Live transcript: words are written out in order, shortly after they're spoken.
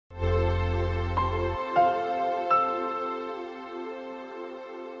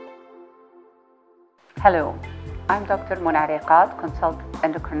Hello, I'm Dr. Arekat, Consultant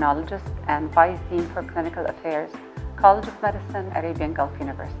Endocrinologist and Vice Dean for Clinical Affairs, College of Medicine, Arabian Gulf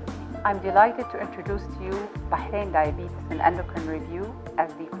University. I'm delighted to introduce to you Bahrain Diabetes and Endocrine Review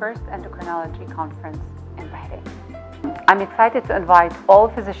as the first endocrinology conference in Bahrain. I'm excited to invite all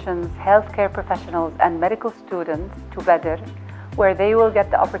physicians, healthcare professionals, and medical students to BDER', where they will get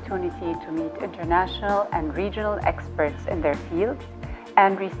the opportunity to meet international and regional experts in their fields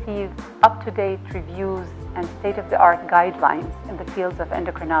and receive up-to-date reviews and state-of-the-art guidelines in the fields of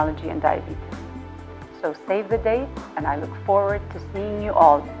endocrinology and diabetes. So save the date, and I look forward to seeing you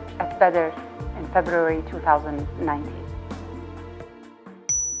all at BDER' in February 2019.